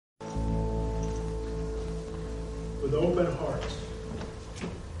with open hearts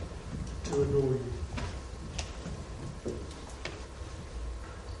to adore you.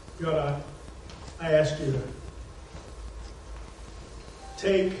 God, I ask you to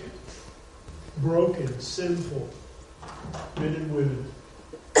take broken, sinful men and women,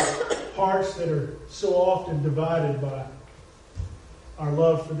 hearts that are so often divided by our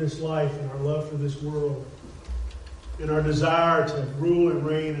love for this life and our love for this world, and our desire to rule and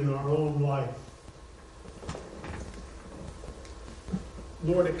reign in our own life.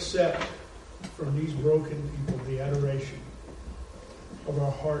 Lord, accept from these broken people the adoration of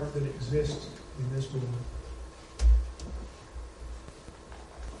our heart that exists in this moment.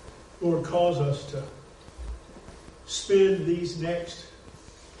 Lord, cause us to spend these next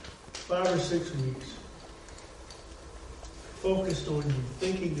 5 or 6 weeks focused on you,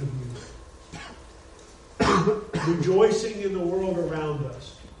 thinking of you, rejoicing in the world around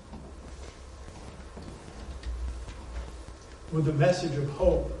us with the message of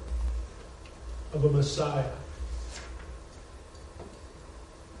hope of a Messiah.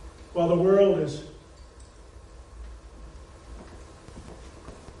 While the world is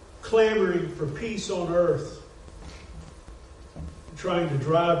clamoring for peace on earth, trying to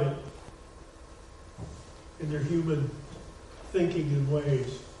drive it in their human thinking and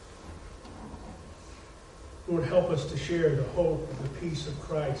ways, Lord, help us to share the hope and the peace of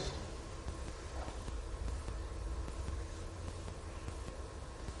Christ.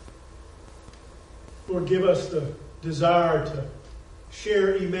 Lord, give us the desire to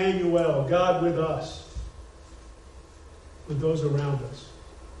share Emmanuel, God with us, with those around us.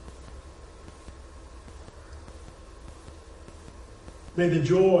 May the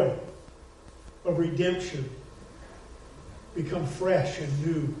joy of redemption become fresh and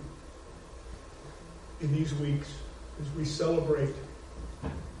new in these weeks as we celebrate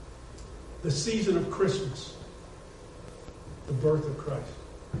the season of Christmas, the birth of Christ,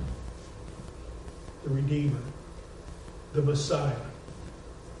 the Redeemer, the Messiah.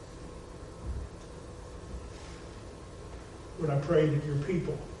 Lord, I pray that your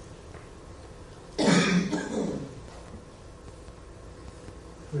people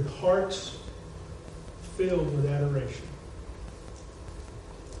with hearts filled with adoration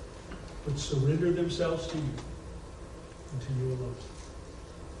would surrender themselves to you and to you alone.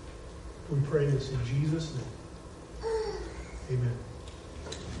 We pray this in Jesus' name. Amen.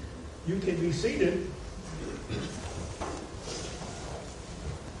 You can be seated.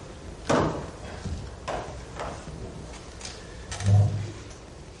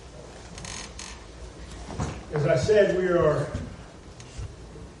 As I said, we are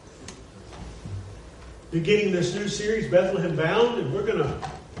beginning this new series, Bethlehem Bound, and we're going to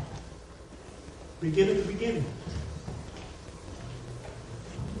begin at the beginning.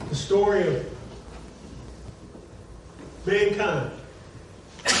 The story of mankind.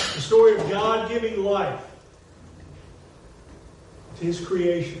 The story of God giving life to His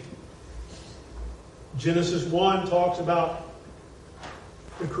creation. Genesis 1 talks about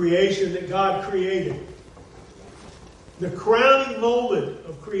the creation that God created. The crowning moment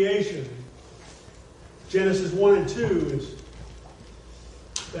of creation, Genesis 1 and 2, is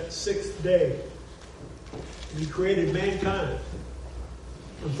that 6th day. He created mankind.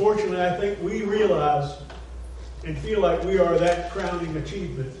 Unfortunately, I think we realize and feel like we are that crowning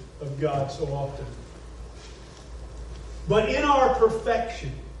achievement of God so often. But in our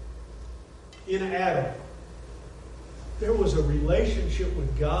perfection, in Adam, there was a relationship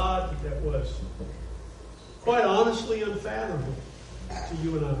with God that was quite honestly unfathomable to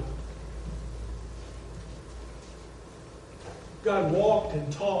you and I. God walked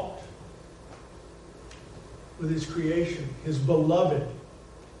and talked with His creation, His beloved.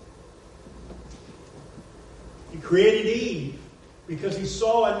 He created Eve because He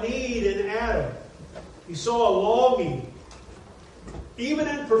saw a need in Adam. He saw a longing. Even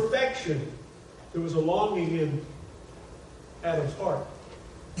in perfection, there was a longing in Adam's heart.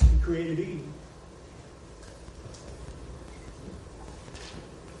 He created Eve.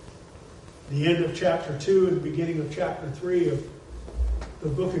 The end of chapter 2 and the beginning of chapter 3 of the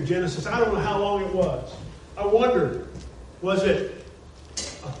book of Genesis. I don't know how long it was. I wondered, was it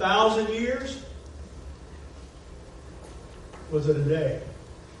 1,000 years? Was it a day?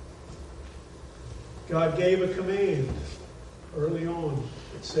 God gave a command early on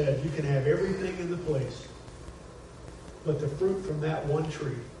that said, you can have everything in the place, but the fruit from that one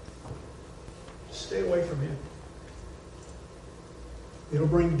tree, stay away from it. It'll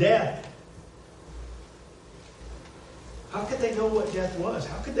bring death. How could they know what death was?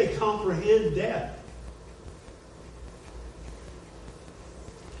 How could they comprehend death?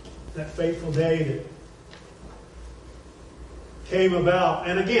 That fateful day that came about.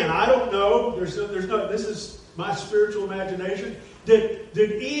 And again, I don't know. There's no. This is my spiritual imagination. Did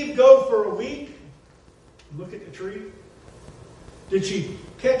Eve go for a week? Look at the tree. Did she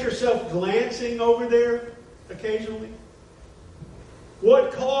catch herself glancing over there occasionally?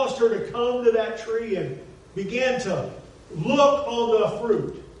 What caused her to come to that tree and begin to look on the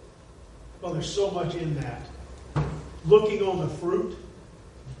fruit? Well, there's so much in that. Looking on the fruit.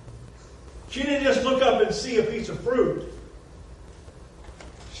 She didn't just look up and see a piece of fruit.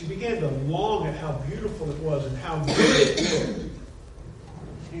 She began to long at how beautiful it was and how good it looked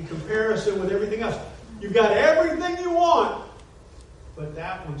in comparison with everything else. You've got everything you want, but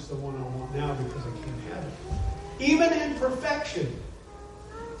that one's the one I want now because I can't have it. Even in perfection.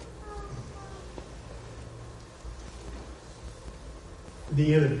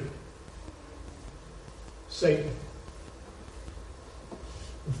 The enemy, Satan,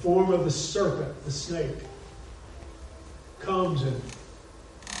 the form of the serpent, the snake, comes and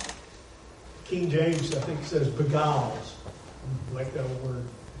King James, I think, says beguiles. I like that word.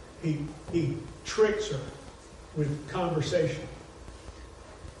 He tricks her with conversation.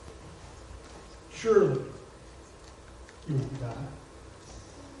 Surely you won't die.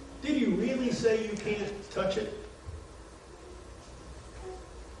 Did you really say you can't touch it?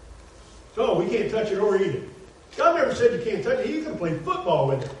 Oh, we can't touch it or eat it. God never said you can't touch it. You can play football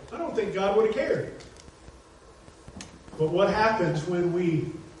with it. I don't think God would have cared. But what happens when we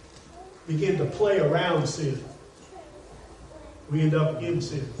begin to play around sin? We end up in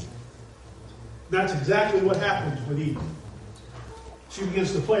sin. That's exactly what happens with Eve. She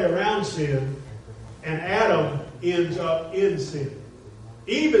begins to play around sin, and Adam ends up in sin.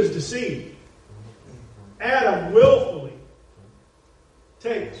 Eve is deceived. Adam willfully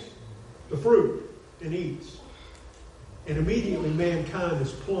takes the fruit and eats. And immediately mankind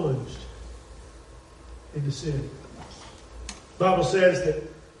is plunged into sin. The Bible says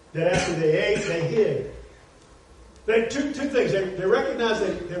that after they ate, they hid. Two things. They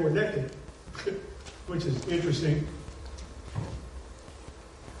recognized they were naked, which is interesting.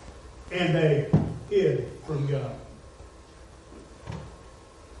 And they hid from God.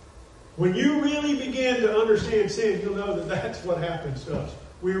 When you really begin to understand sin, you'll know that that's what happens to us.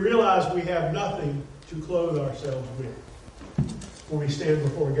 We realize we have nothing to clothe ourselves with when we stand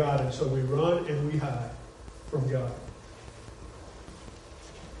before God, and so we run and we hide from God.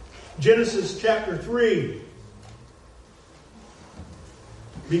 Genesis chapter 3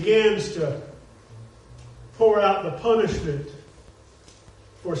 begins to pour out the punishment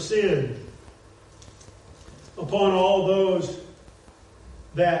for sin upon all those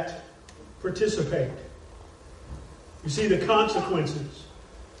that participate. You see the consequences.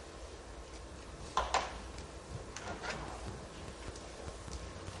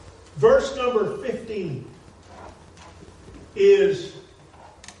 Verse number 15 is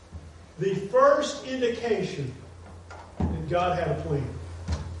the first indication that God had a plan.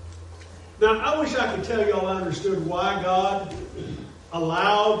 Now, I wish I could tell you all I understood why God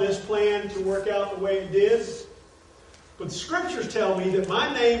allowed this plan to work out the way it did. But the scriptures tell me that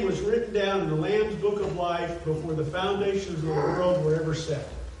my name was written down in the Lamb's Book of Life before the foundations of the world were ever set.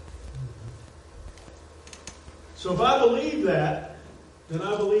 So if I believe that, then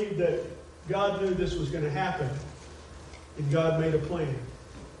I believe that God knew this was going to happen. And God made a plan.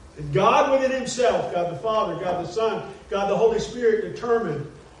 And God within Himself, God the Father, God the Son, God the Holy Spirit determined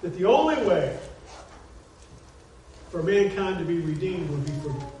that the only way for mankind to be redeemed would be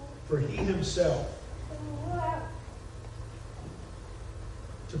for He Himself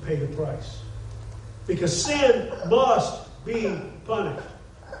to pay the price. Because sin must be punished.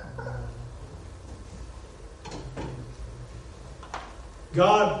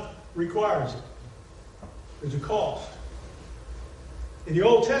 God requires it. There's a cost. In the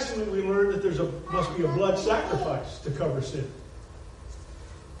Old Testament, we learn that must be a blood sacrifice to cover sin.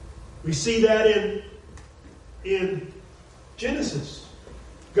 We see that in Genesis.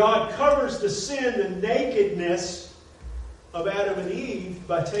 God covers the sin, the nakedness of Adam and Eve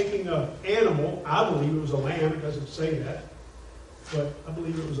by taking an animal. I believe it was a lamb. It doesn't say that. But I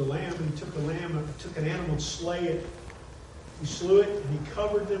believe it was a lamb. And He took an animal and slay it. He slew it and He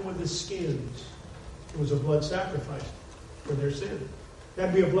covered them with His skins. It was a blood sacrifice for their sin. That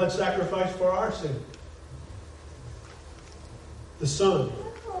would be a blood sacrifice for our sin. The Son.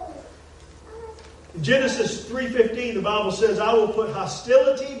 In Genesis 3:15, the Bible says, "I will put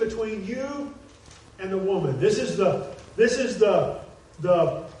hostility between you and the woman." This is the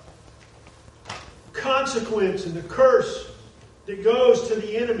consequence and the curse that goes to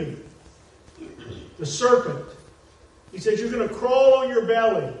the enemy, the serpent. He says, you're going to crawl on your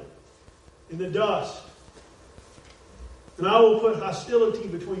belly in the dust. And I will put hostility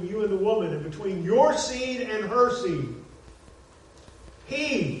between you and the woman, and between your seed and her seed.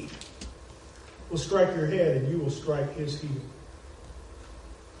 He will strike your head, and you will strike his heel.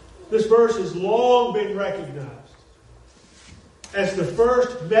 This verse has long been recognized as the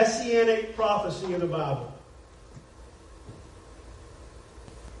first messianic prophecy in the Bible.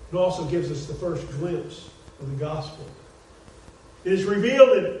 It also gives us the first glimpse of the gospel. It is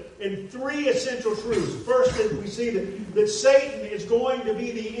revealed in three essential truths. First, we see that Satan is going to be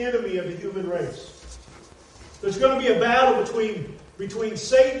the enemy of the human race. There's going to be a battle between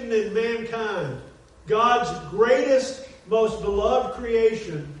Satan and mankind, God's greatest, most beloved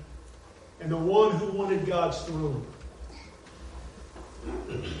creation, and the one who wanted God's throne.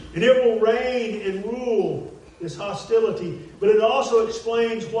 And it will reign and rule this hostility, but it also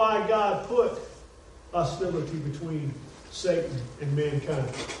explains why God put hostility between Satan and mankind.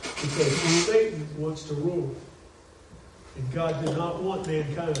 Because Satan wants to rule, and God did not want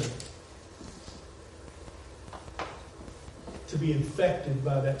mankind to be infected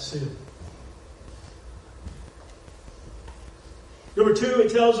by that sin. Number two,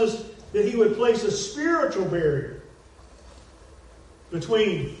 it tells us that he would place a spiritual barrier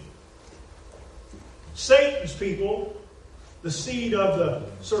between Satan's people, the seed of the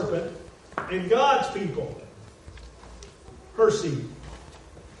serpent, and God's people, her seed.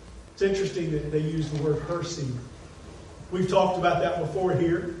 It's interesting that they use the word her seed. We've talked about that before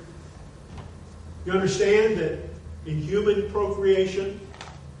here. You understand that in human procreation,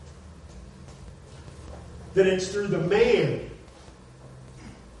 that it's through the man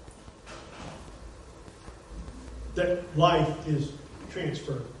that life is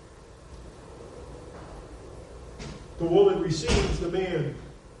transferred. The woman receives, the man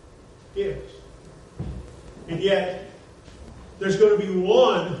gives. And yet, there's going to be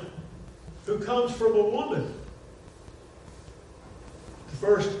one who comes from a woman. The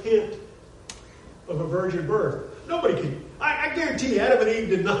first hint of a virgin birth. Nobody can. I guarantee you, Adam and Eve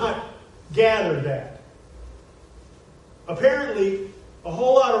did not gather that. Apparently, a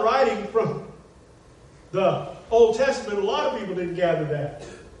whole lot of writing from the Old Testament, a lot of people didn't gather that.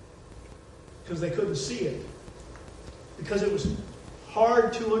 Because they couldn't see it. Because it was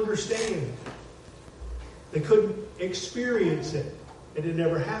hard to understand. They couldn't experience it. It had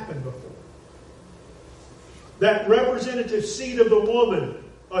never happened before. That representative seed of the woman,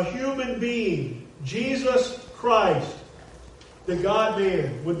 a human being, Jesus Christ, the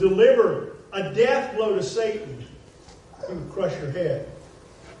God-man, would deliver a death blow to Satan. He would crush your head.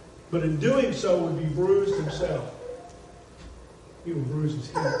 But in doing so would be bruised himself. He would bruise his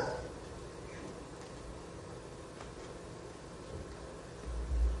heel.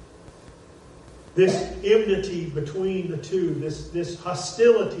 This enmity between the two, this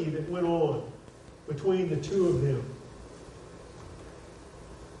hostility that went on between the two of them,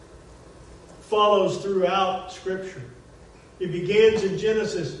 follows throughout Scripture. It begins in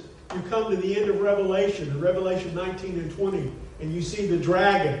Genesis. You come to the end of Revelation, in Revelation 19 and 20, and you see the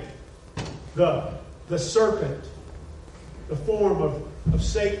dragon, the serpent, the form of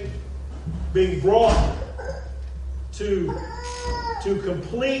Satan, being brought to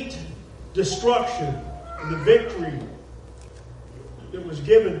complete destruction and the victory that was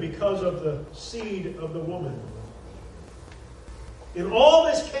given because of the seed of the woman. And all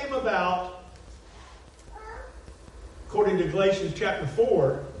this came about, according to Galatians chapter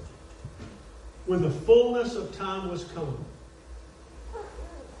 4, when the fullness of time was come.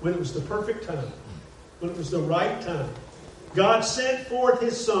 When it was the perfect time. When it was the right time. God sent forth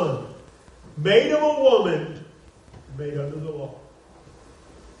His Son, made of a woman, made under the law.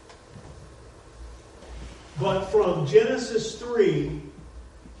 But from Genesis 3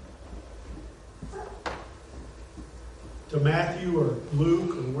 to Matthew or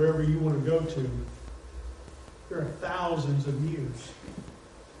Luke or wherever you want to go to, there are thousands of years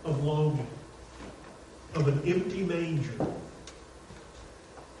of longing, of an empty manger,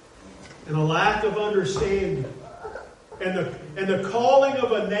 and a lack of understanding, and the calling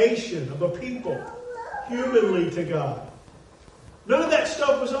of a nation, of a people, humanly to God. None of that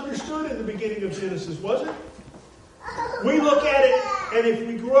stuff was understood in the beginning of Genesis, was it? We look at it, and if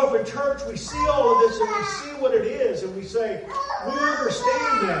we grew up in church, we see all of this, and we see what it is, and we say, we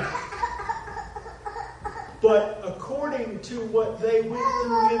understand that. But according to what they went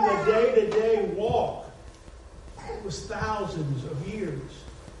through in the day-to-day walk, it was thousands of years.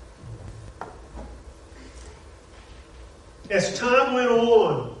 As time went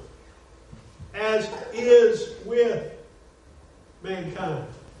on, as is with mankind,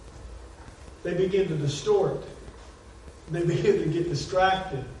 they begin to distort. They begin to get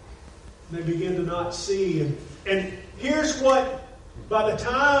distracted. They begin to not see. And here's what, by the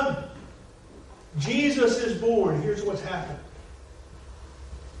time Jesus is born, here's what's happened.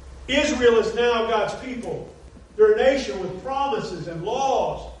 Israel is now God's people. They're a nation with promises and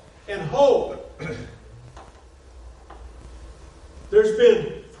laws and hope. There's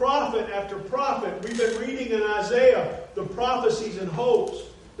been prophet after prophet. We've been reading in Isaiah the prophecies and hopes.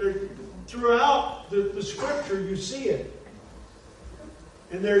 Throughout the Scripture, you see it.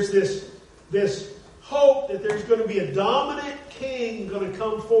 And there's this hope that there's going to be a dominant king going to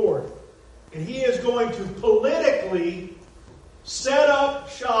come forth. And he is going to politically set up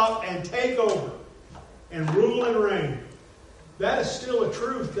shop and take over and rule and reign. That is still a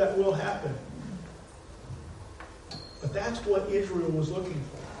truth that will happen. But that's what Israel was looking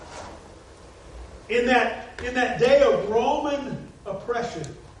for. In that day of Roman oppression,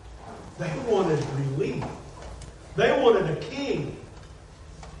 they wanted relief. They wanted a king.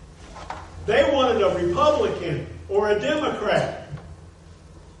 They wanted a Republican or a Democrat.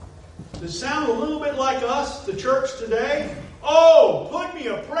 Does it sound a little bit like us, the church today? Oh, put me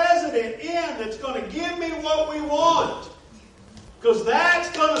a president in that's going to give me what we want. Because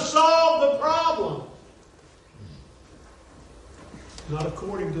that's going to solve the problem. Not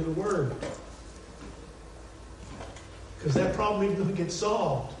according to the Word. Because that problem isn't going to get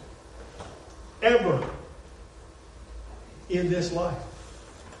solved. Ever. In this life.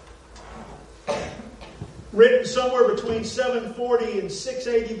 Written somewhere between 740 and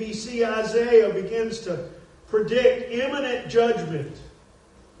 680 BC, Isaiah begins to predict imminent judgment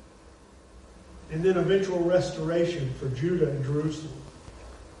and then eventual restoration for Judah and Jerusalem.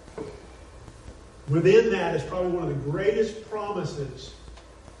 Within that is probably one of the greatest promises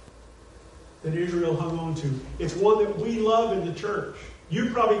that Israel hung on to. It's one that we love in the church. You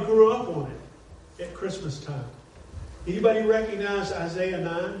probably grew up on it at Christmas time. Anybody recognize Isaiah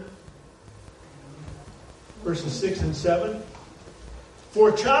 9? Verses 6 and 7. For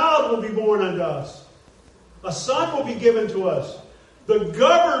a child will be born unto us. A son will be given to us. The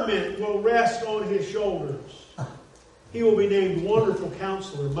government will rest on his shoulders. He will be named Wonderful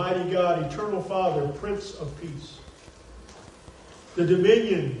Counselor, Mighty God, Eternal Father, Prince of Peace. The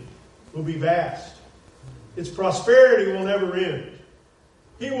dominion will be vast. Its prosperity will never end.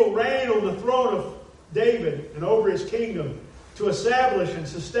 He will reign on the throne of David and over his kingdom to establish and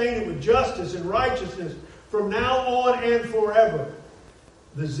sustain it with justice and righteousness from now on and forever.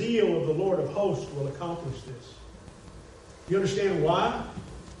 The zeal of the Lord of hosts will accomplish this. You understand why?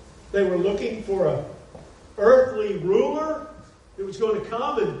 They were looking for an earthly ruler that was going to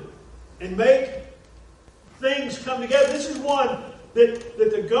come and make things come together. This is one that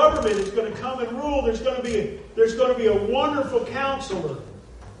the government is going to come and rule. There's going to be a wonderful counselor,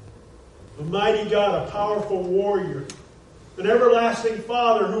 a mighty God, a powerful warrior, an everlasting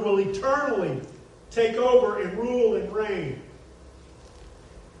Father who will eternally take over and rule and reign.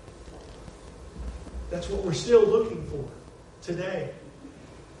 That's what we're still looking for today.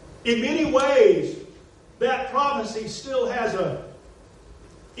 In many ways, that prophecy still has an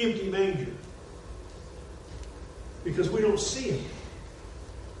empty manger because we don't see it.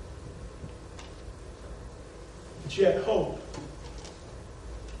 But yet hope.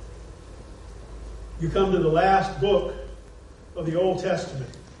 You come to the last book of the Old Testament,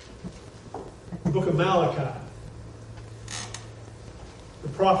 the book of Malachi. The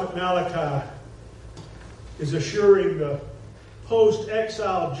prophet Malachi is assuring the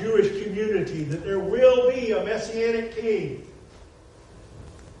post-exile Jewish community that there will be a Messianic king.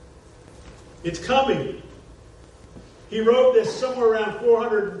 It's coming. He wrote this somewhere around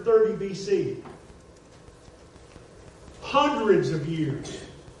 430 BC. Hundreds of years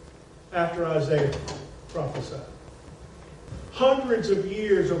after Isaiah prophesied. Hundreds of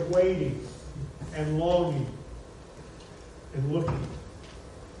years of waiting and longing and looking.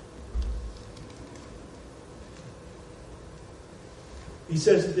 He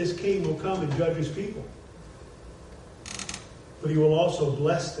says that this king will come and judge his people. But he will also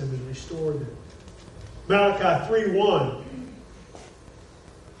bless them and restore them. Malachi 3:1.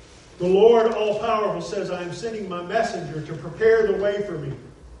 The Lord all-powerful says, I am sending my messenger to prepare the way for me.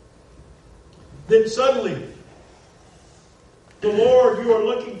 Then suddenly, the Lord you are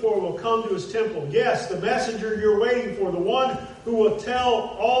looking for will come to his temple. Yes, the messenger you're waiting for, the one who will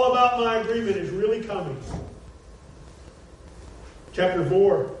tell all about my agreement is really coming. Chapter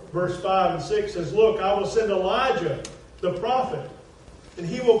 4, verse 5 and 6 says, Look, I will send Elijah, the prophet, and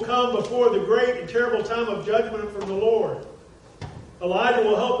he will come before the great and terrible time of judgment from the Lord. Elijah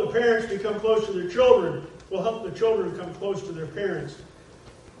will help the parents become close to their children, will help the children come close to their parents.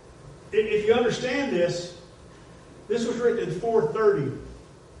 If you understand this, this was written in 430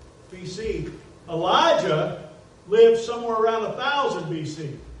 BC. Elijah lived somewhere around 1000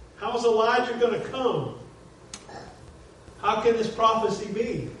 BC. How is Elijah going to come? How can this prophecy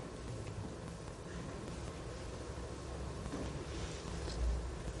be?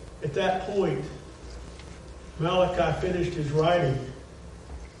 At that point, Malachi finished his writing,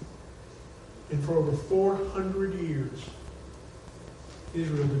 and for over 400 years,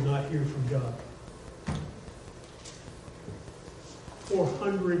 Israel did not hear from God.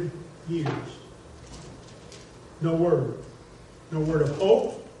 400 years. No word. No word of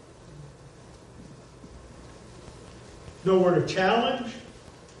hope. No word of challenge.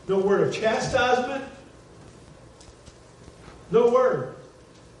 No word of chastisement. No word.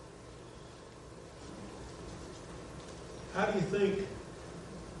 How do you think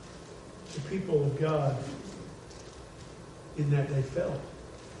the people of God in that day felt?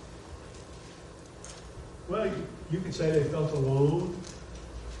 Well, you could say they felt alone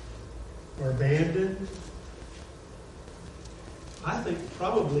or abandoned. I think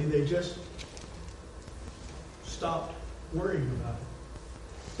probably they just stopped worrying about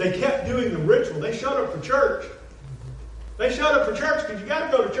it. They kept doing the ritual. They showed up for church. They showed up for church because you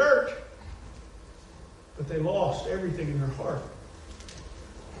got to go to church. But they lost everything in their heart.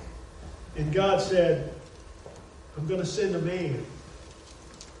 And God said, I'm going to send a man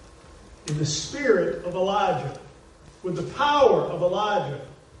in the spirit of Elijah, with the power of Elijah.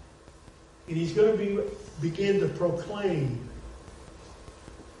 And he's going to begin to proclaim.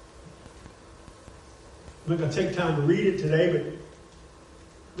 I'm not going to take time to read it today,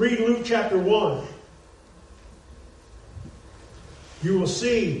 but read Luke chapter 1. You will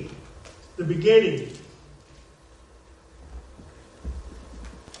see the beginning.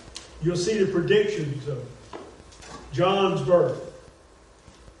 You'll see the predictions of John's birth.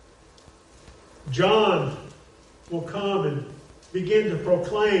 John will come and begin to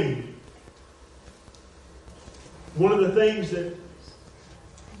proclaim. One of the things that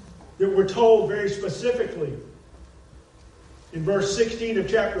we're told very specifically in verse 16 of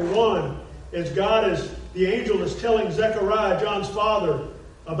chapter 1, as the angel is telling Zechariah, John's father,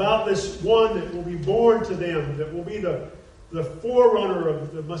 about this one that will be born to them, that will be the forerunner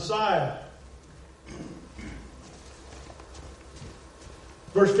of the Messiah.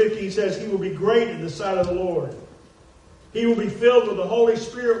 Verse 15 says, he will be great in the sight of the Lord. He will be filled with the Holy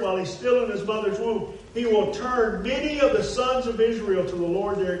Spirit while he's still in his mother's womb. He will turn many of the sons of Israel to the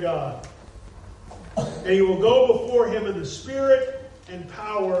Lord their God. And he will go before him in the spirit and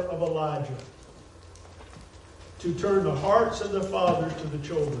power of Elijah, to turn the hearts of the fathers to the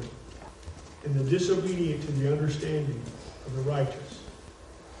children, and the disobedient to the understanding of the righteous,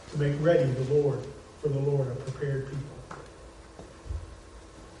 to make ready for the Lord a prepared people.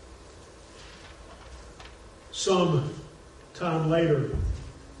 Some time later,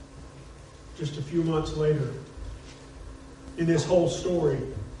 just a few months later, in this whole story,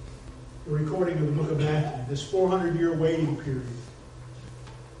 the recording of the book of Matthew, this 400-year waiting period,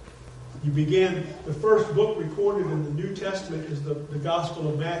 you begin, the first book recorded in the New Testament is the Gospel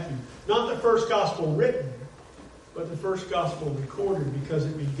of Matthew. Not the first Gospel written, but the first Gospel recorded, because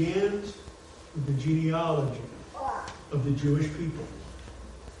it begins with the genealogy of the Jewish people.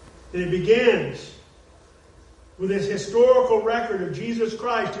 And it begins with this historical record of Jesus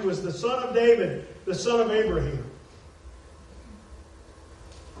Christ, who was the son of David, the son of Abraham.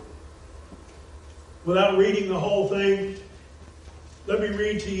 Without reading the whole thing, let me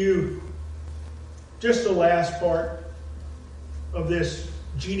read to you just the last part of this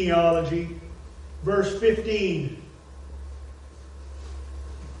genealogy. Verse 15,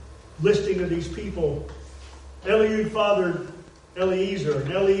 listing of these people. Eliud fathered Eliezer,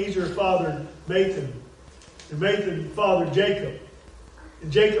 and Eliezer fathered Mathan, and Mathan fathered Jacob,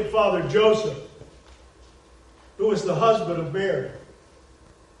 and Jacob fathered Joseph, who was the husband of Mary,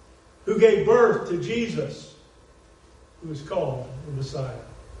 who gave birth to Jesus, who is called the Messiah.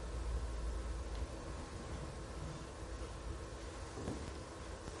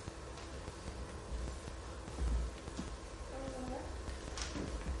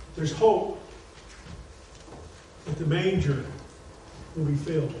 There's hope that the manger will be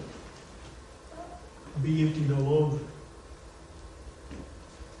filled, be empty no longer.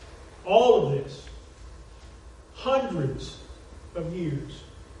 All of this, hundreds of years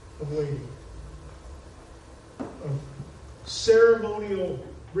of waiting, of ceremonial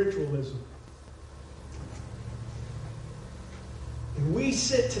ritualism. And we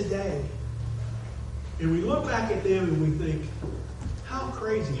sit today and we look back at them and we think, how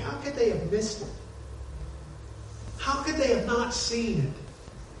crazy. How could they have missed it? How could they have not seen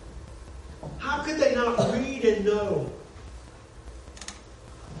it? How could they not read and know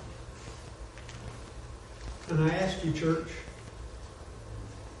And I ask you, church,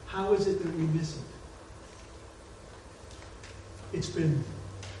 how is it that we miss it? It's been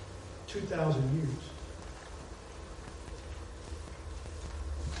 2,000 years.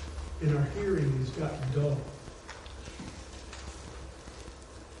 And our hearing has gotten dull.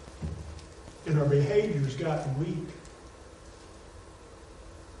 And our behavior's gotten weak.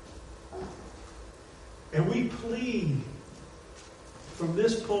 And we plead from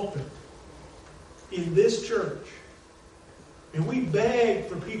this pulpit, in this church, and we beg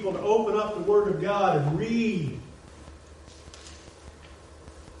for people to open up the Word of God and read.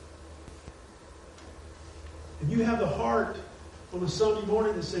 And you have the heart on a Sunday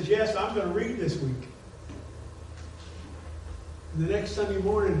morning that says, yes, I'm going to read this week. And the next Sunday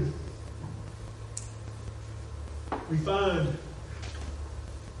morning, we find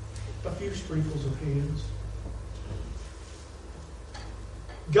a few sprinkles of hands.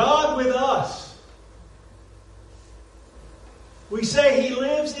 God with us. We say He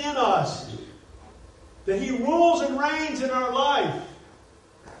lives in us. That He rules and reigns in our life.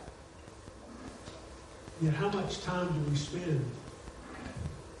 Yet how much time do we spend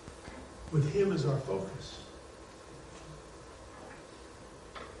with Him as our focus?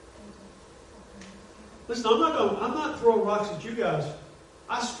 Listen, I'm not throwing rocks at you guys.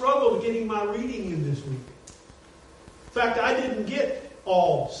 I struggled getting my reading in this week. In fact, I didn't get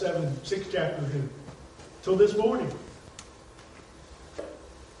all 6 chapters in till this morning.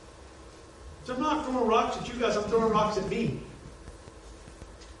 So I'm not throwing rocks at you guys, I'm throwing rocks at me.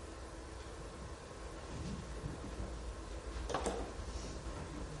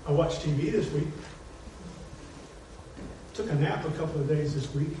 I watched TV this week. Took a nap a couple of days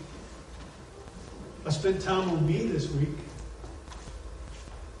this week. I spent time with me this week.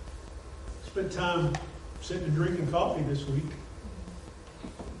 Spent time sitting and drinking coffee this week.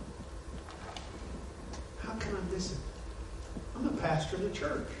 How can I miss it? I'm the pastor of the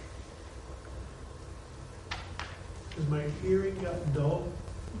church. Has my hearing gotten dull?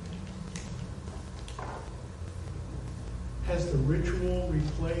 Has the ritual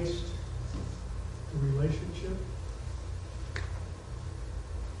replaced the relationship?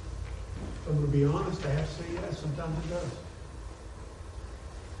 If I'm going to be honest, I have to say yes. Sometimes it does.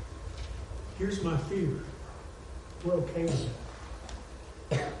 Here's my fear. We're okay with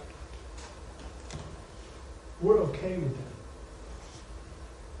that. We're okay with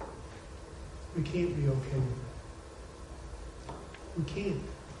that. We can't be okay with that. We can't.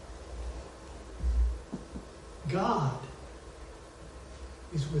 God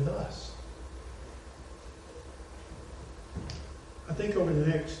is with us. I think over the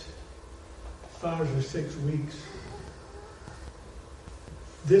next 5 or 6 weeks,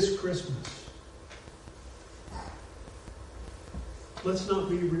 this Christmas, let's not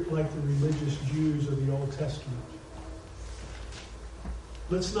be like the religious Jews of the Old Testament.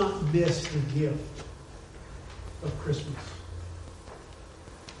 Let's not miss the gift of Christmas.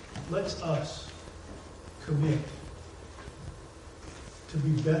 Let's us commit to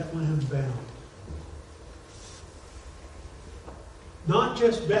be Bethlehem bound. Not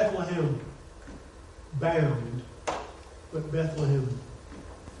just Bethlehem bound, but Bethlehem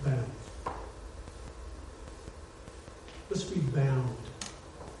bound. Let's be bound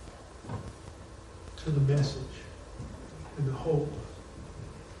to the message and the hope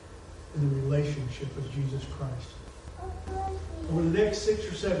and the relationship of Jesus Christ. Over the next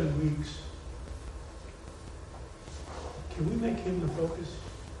 6 or 7 weeks, can we make Him the focus?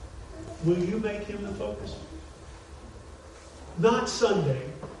 Will you make Him the focus? Not Sunday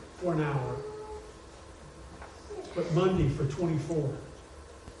for an hour, but Monday for 24,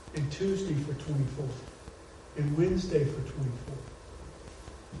 and Tuesday for 24, and Wednesday for 24.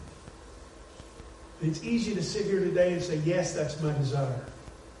 It's easy to sit here today and say, yes, that's my desire.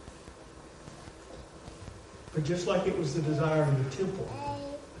 But just like it was the desire in the temple,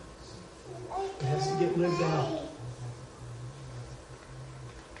 it has to get lived out.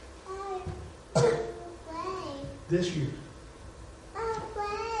 This year,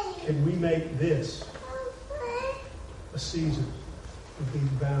 can we make this a season of being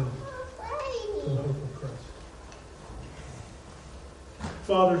bound to the hope of Christ?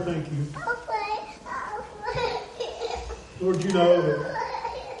 Father, thank you. Lord, you know that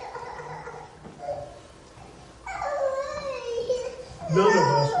none of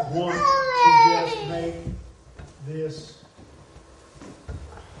us want to just make this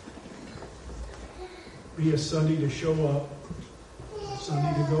be a Sunday to show up, a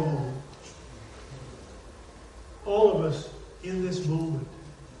Sunday to go home. All of us in this moment,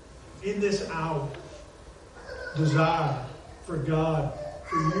 in this hour, desire for God,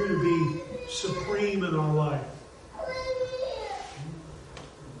 for you to be supreme in our life.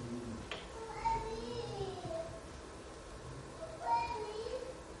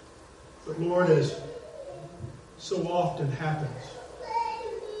 But Lord, as so often happens,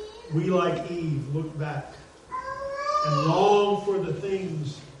 we, like Eve, look back and long for the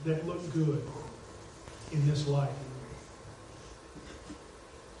things that look good in this life.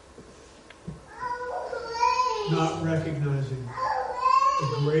 Not recognizing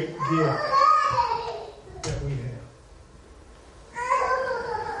the great gift that we have.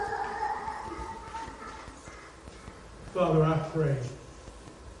 Father, I pray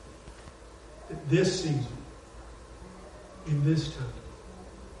that this season, in this time,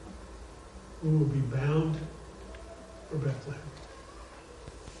 we will be bound for Bethlehem.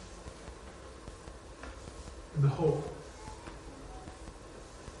 And the hope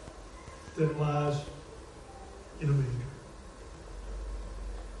that lies in a manger.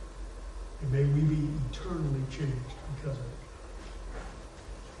 And may we be eternally changed because of it.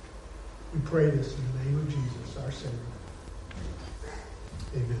 We pray this in the name of Jesus, our Savior.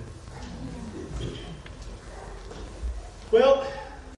 Amen. Well,